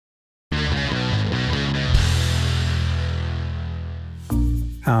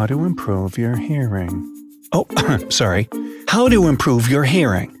How to improve your hearing. Oh, sorry. How to improve your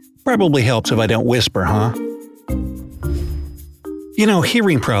hearing. Probably helps if I don't whisper, huh? You know,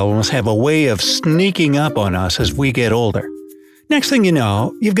 hearing problems have a way of sneaking up on us as we get older. Next thing you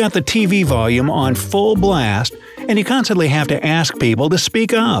know, you've got the TV volume on full blast, and you constantly have to ask people to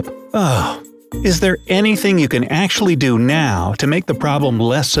speak up. Oh, is there anything you can actually do now to make the problem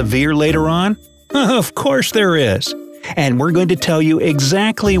less severe later on? Of course there is! And we're going to tell you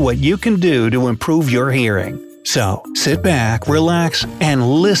exactly what you can do to improve your hearing. So, sit back, relax, and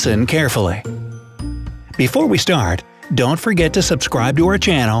listen carefully. Before we start, don't forget to subscribe to our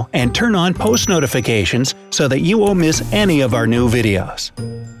channel and turn on post notifications so that you won't miss any of our new videos.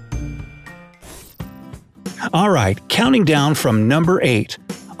 Alright, counting down from number 8.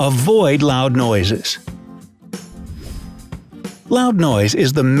 Avoid loud noises. Loud noise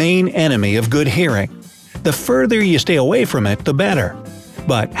is the main enemy of good hearing. The further you stay away from it, the better.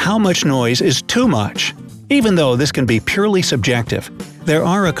 But how much noise is too much? Even though this can be purely subjective, there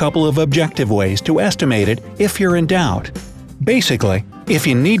are a couple of objective ways to estimate it if you're in doubt. Basically, if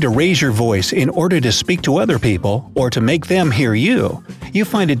you need to raise your voice in order to speak to other people or to make them hear you, you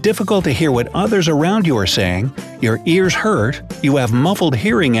find it difficult to hear what others around you are saying, your ears hurt, you have muffled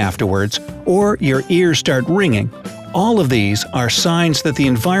hearing afterwards, or your ears start ringing. All of these are signs that the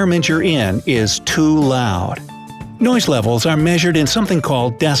environment you're in is too loud. Noise levels are measured in something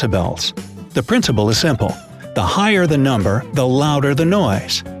called decibels. The principle is simple. The higher the number, the louder the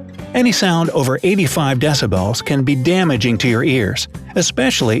noise. Any sound over 85 decibels can be damaging to your ears,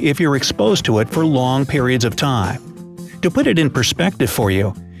 especially if you're exposed to it for long periods of time. To put it in perspective for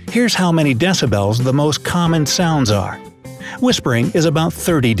you, here's how many decibels the most common sounds are. Whispering is about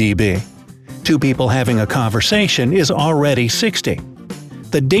 30 dB. Two people having a conversation is already 60.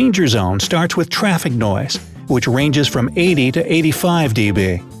 The danger zone starts with traffic noise, which ranges from 80 to 85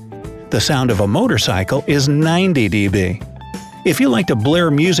 dB. The sound of a motorcycle is 90 dB. If you like to blare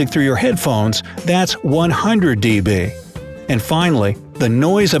music through your headphones, that's 100 dB. And finally, the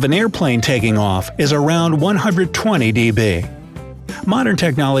noise of an airplane taking off is around 120 dB. Modern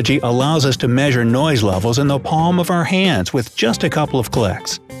technology allows us to measure noise levels in the palm of our hands with just a couple of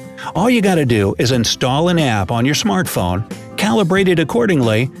clicks. All you gotta do is install an app on your smartphone, calibrate it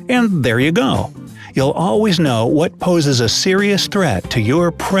accordingly, and there you go. You'll always know what poses a serious threat to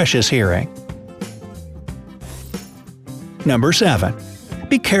your precious hearing. Number 7.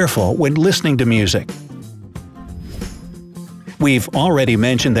 Be careful when listening to music. We've already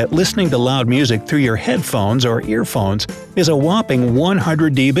mentioned that listening to loud music through your headphones or earphones is a whopping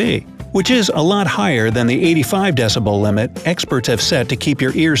 100 dB, which is a lot higher than the 85 decibel limit experts have set to keep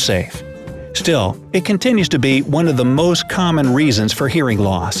your ears safe. Still, it continues to be one of the most common reasons for hearing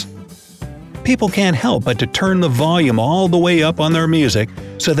loss. People can't help but to turn the volume all the way up on their music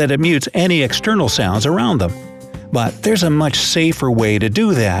so that it mutes any external sounds around them. But there's a much safer way to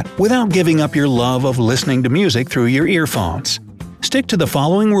do that without giving up your love of listening to music through your earphones. Stick to the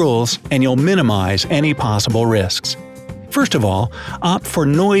following rules and you'll minimize any possible risks. First of all, opt for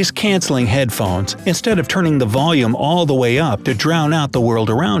noise-canceling headphones instead of turning the volume all the way up to drown out the world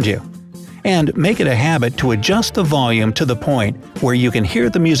around you. And make it a habit to adjust the volume to the point where you can hear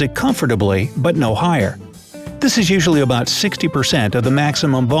the music comfortably but no higher. This is usually about 60% of the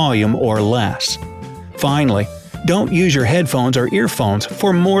maximum volume or less. Finally, don't use your headphones or earphones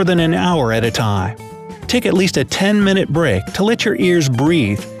for more than an hour at a time. Take at least a 10-minute break to let your ears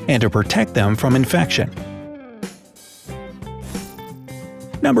breathe and to protect them from infection.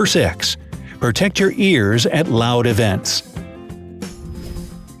 Number 6. Protect your ears at loud events.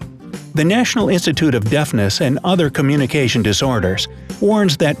 The National Institute of Deafness and Other Communication Disorders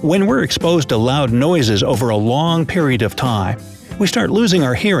warns that when we're exposed to loud noises over a long period of time, we start losing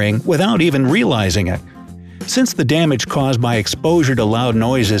our hearing without even realizing it. Since the damage caused by exposure to loud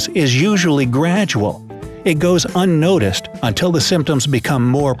noises is usually gradual, it goes unnoticed until the symptoms become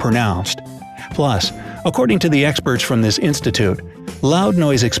more pronounced. Plus, according to the experts from this institute, loud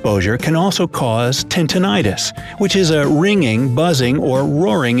noise exposure can also cause tinnitus, which is a ringing, buzzing, or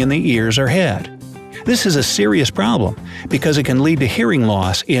roaring in the ears or head. This is a serious problem because it can lead to hearing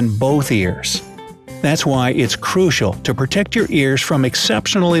loss in both ears. That's why it's crucial to protect your ears from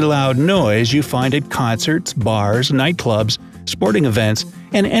exceptionally loud noise you find at concerts, bars, nightclubs, sporting events,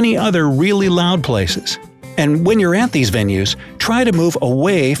 and any other really loud places. And when you're at these venues, try to move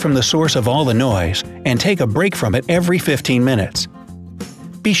away from the source of all the noise and take a break from it every 15 minutes.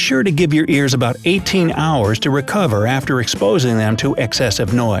 Be sure to give your ears about 18 hours to recover after exposing them to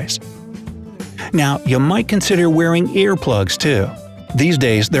excessive noise. Now, you might consider wearing earplugs too. These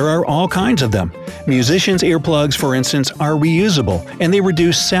days, there are all kinds of them. Musicians' earplugs, for instance, are reusable, and they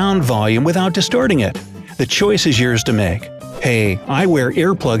reduce sound volume without distorting it. The choice is yours to make. Hey, I wear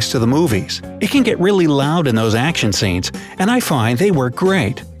earplugs to the movies. It can get really loud in those action scenes, and I find they work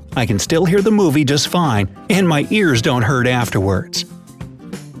great. I can still hear the movie just fine, and my ears don't hurt afterwards.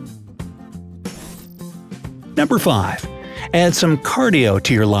 Number 5. Add some cardio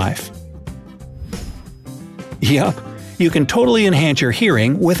to your life. Yup, you can totally enhance your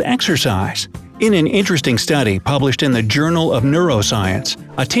hearing with exercise. In an interesting study published in the Journal of Neuroscience,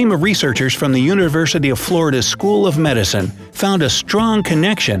 a team of researchers from the University of Florida School of Medicine found a strong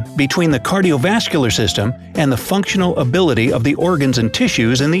connection between the cardiovascular system and the functional ability of the organs and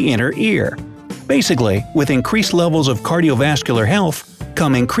tissues in the inner ear. Basically, with increased levels of cardiovascular health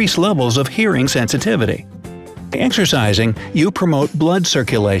come increased levels of hearing sensitivity. By exercising, you promote blood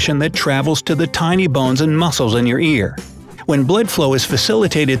circulation that travels to the tiny bones and muscles in your ear. When blood flow is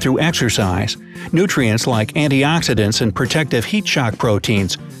facilitated through exercise, nutrients like antioxidants and protective heat shock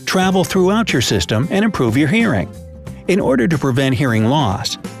proteins travel throughout your system and improve your hearing. In order to prevent hearing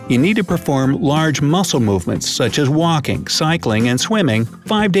loss, you need to perform large muscle movements such as walking, cycling, and swimming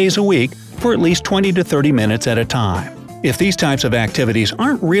 5 days a week for at least 20 to 30 minutes at a time. If these types of activities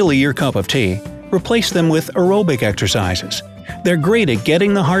aren't really your cup of tea, replace them with aerobic exercises. They're great at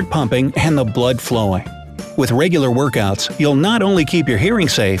getting the heart pumping and the blood flowing. With regular workouts, you'll not only keep your hearing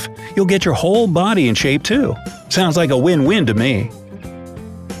safe, you'll get your whole body in shape too. Sounds like a win-win to me.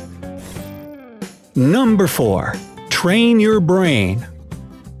 Number 4. Train your brain.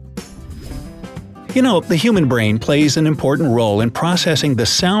 You know, the human brain plays an important role in processing the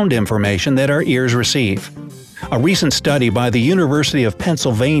sound information that our ears receive. A recent study by the University of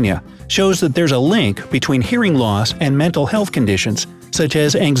Pennsylvania shows that there's a link between hearing loss and mental health conditions, such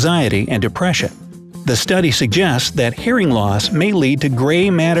as anxiety and depression. The study suggests that hearing loss may lead to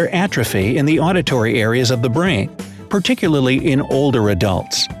gray matter atrophy in the auditory areas of the brain, particularly in older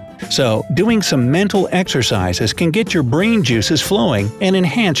adults. So, doing some mental exercises can get your brain juices flowing and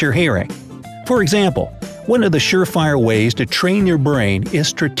enhance your hearing. For example, one of the surefire ways to train your brain is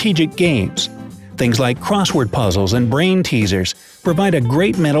strategic games. Things like crossword puzzles and brain teasers provide a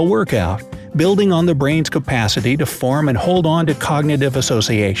great mental workout, building on the brain's capacity to form and hold on to cognitive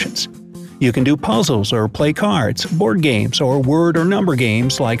associations. You can do puzzles or play cards, board games, or word or number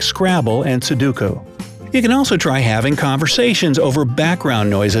games like Scrabble and Sudoku. You can also try having conversations over background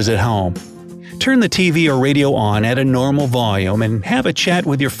noises at home. Turn the TV or radio on at a normal volume and have a chat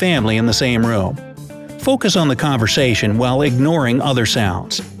with your family in the same room. Focus on the conversation while ignoring other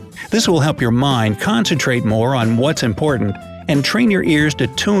sounds. This will help your mind concentrate more on what's important and train your ears to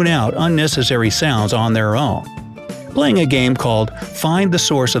tune out unnecessary sounds on their own. Playing a game called Find the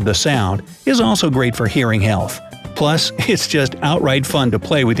Source of the Sound is also great for hearing health. Plus, it's just outright fun to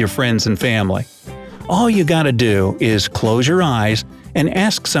play with your friends and family. All you gotta do is close your eyes and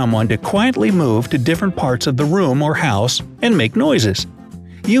ask someone to quietly move to different parts of the room or house and make noises.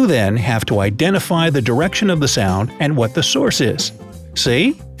 You then have to identify the direction of the sound and what the source is.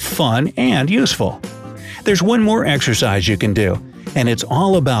 See? Fun and useful. There's one more exercise you can do, and it's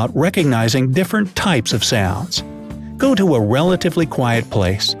all about recognizing different types of sounds. Go to a relatively quiet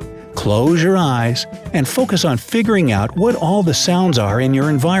place, close your eyes, and focus on figuring out what all the sounds are in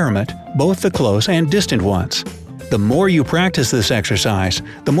your environment, both the close and distant ones. The more you practice this exercise,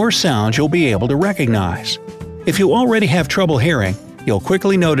 the more sounds you'll be able to recognize. If you already have trouble hearing, you'll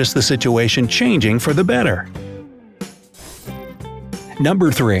quickly notice the situation changing for the better.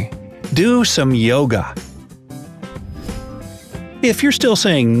 Number 3. Do some yoga. If you're still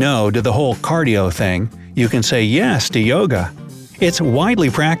saying no to the whole cardio thing, you can say yes to yoga. It's widely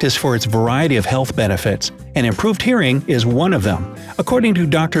practiced for its variety of health benefits, and improved hearing is one of them, according to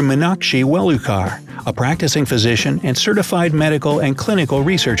Dr. Meenakshi Welukar, a practicing physician and certified medical and clinical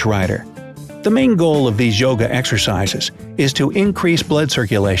research writer. The main goal of these yoga exercises is to increase blood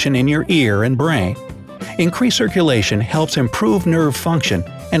circulation in your ear and brain. Increased circulation helps improve nerve function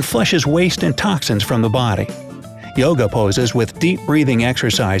and flushes waste and toxins from the body. Yoga poses with deep breathing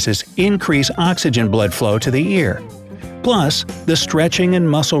exercises increase oxygen blood flow to the ear. Plus, the stretching and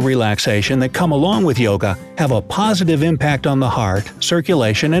muscle relaxation that come along with yoga have a positive impact on the heart,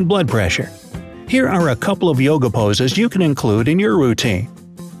 circulation, and blood pressure. Here are a couple of yoga poses you can include in your routine.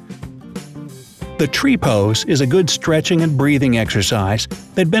 The tree pose is a good stretching and breathing exercise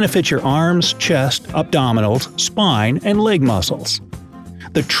that benefits your arms, chest, abdominals, spine, and leg muscles.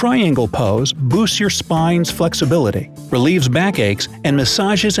 The triangle pose boosts your spine's flexibility, relieves backaches, and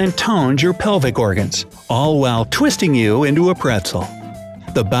massages and tones your pelvic organs, all while twisting you into a pretzel.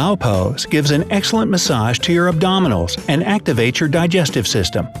 The bow pose gives an excellent massage to your abdominals and activates your digestive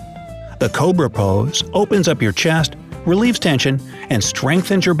system. The cobra pose opens up your chest, relieves tension, and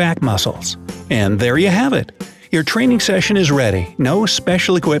strengthens your back muscles. And there you have it! Your training session is ready, no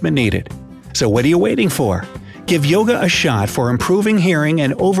special equipment needed. So what are you waiting for? Give yoga a shot for improving hearing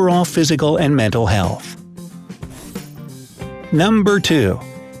and overall physical and mental health. Number 2.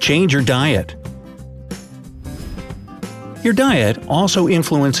 Change your diet. Your diet also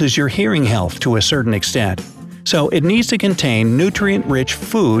influences your hearing health to a certain extent, so it needs to contain nutrient-rich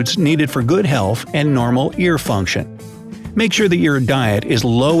foods needed for good health and normal ear function. Make sure that your diet is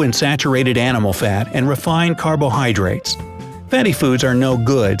low in saturated animal fat and refined carbohydrates. Fatty foods are no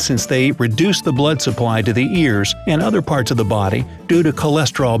good since they reduce the blood supply to the ears and other parts of the body due to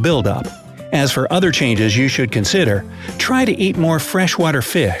cholesterol buildup. As for other changes you should consider, try to eat more freshwater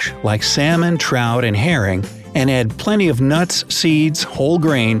fish like salmon, trout, and herring, and add plenty of nuts, seeds, whole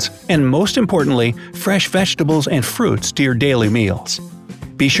grains, and most importantly, fresh vegetables and fruits to your daily meals.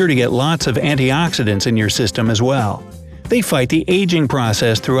 Be sure to get lots of antioxidants in your system as well. They fight the aging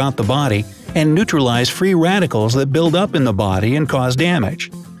process throughout the body and neutralize free radicals that build up in the body and cause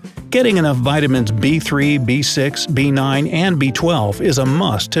damage. Getting enough vitamins B3, B6, B9, and B12 is a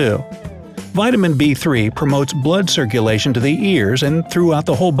must too. Vitamin B3 promotes blood circulation to the ears and throughout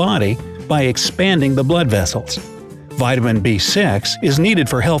the whole body by expanding the blood vessels. Vitamin B6 is needed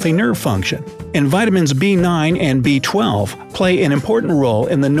for healthy nerve function, and vitamins B9 and B12 play an important role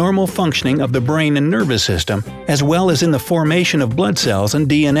in the normal functioning of the brain and nervous system, as well as in the formation of blood cells and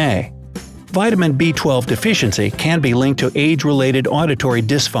DNA. Vitamin B12 deficiency can be linked to age-related auditory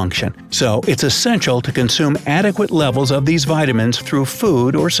dysfunction, so it's essential to consume adequate levels of these vitamins through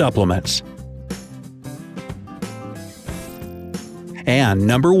food or supplements. And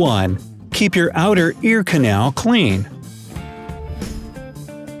number 1. Keep your outer ear canal clean.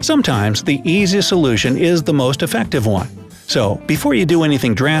 Sometimes the easiest solution is the most effective one. So, before you do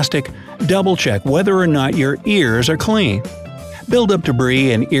anything drastic, double-check whether or not your ears are clean. Buildup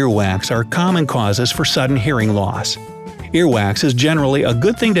debris and earwax are common causes for sudden hearing loss. Earwax is generally a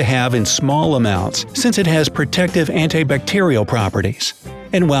good thing to have in small amounts since it has protective antibacterial properties.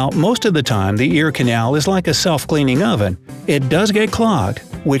 And while most of the time the ear canal is like a self-cleaning oven, it does get clogged,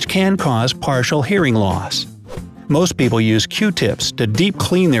 which can cause partial hearing loss. Most people use Q-tips to deep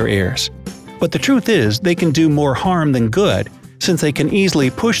clean their ears. But the truth is they can do more harm than good, since they can easily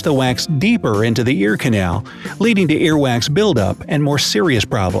push the wax deeper into the ear canal, leading to earwax buildup and more serious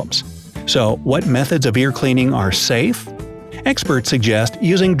problems. So, what methods of ear cleaning are safe? Experts suggest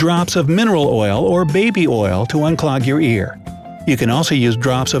using drops of mineral oil or baby oil to unclog your ear. You can also use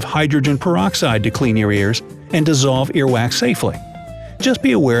drops of hydrogen peroxide to clean your ears and dissolve earwax safely. Just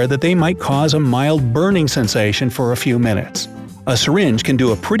be aware that they might cause a mild burning sensation for a few minutes. A syringe can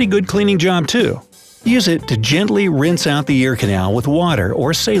do a pretty good cleaning job too. Use it to gently rinse out the ear canal with water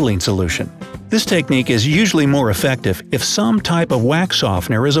or saline solution. This technique is usually more effective if some type of wax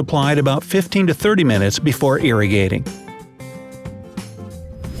softener is applied about 15 to 30 minutes before irrigating.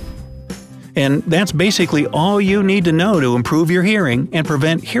 And that's basically all you need to know to improve your hearing and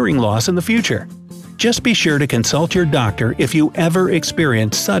prevent hearing loss in the future. Just be sure to consult your doctor if you ever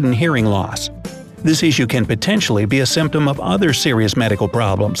experience sudden hearing loss. This issue can potentially be a symptom of other serious medical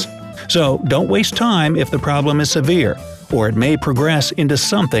problems. So don't waste time if the problem is severe, or it may progress into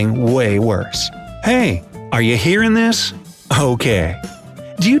something way worse. Hey, are you hearing this? Okay.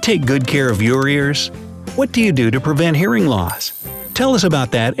 Do you take good care of your ears? What do you do to prevent hearing loss? Tell us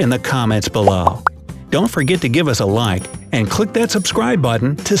about that in the comments below. Don't forget to give us a like and click that subscribe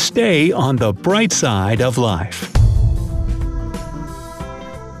button to stay on the bright side of life.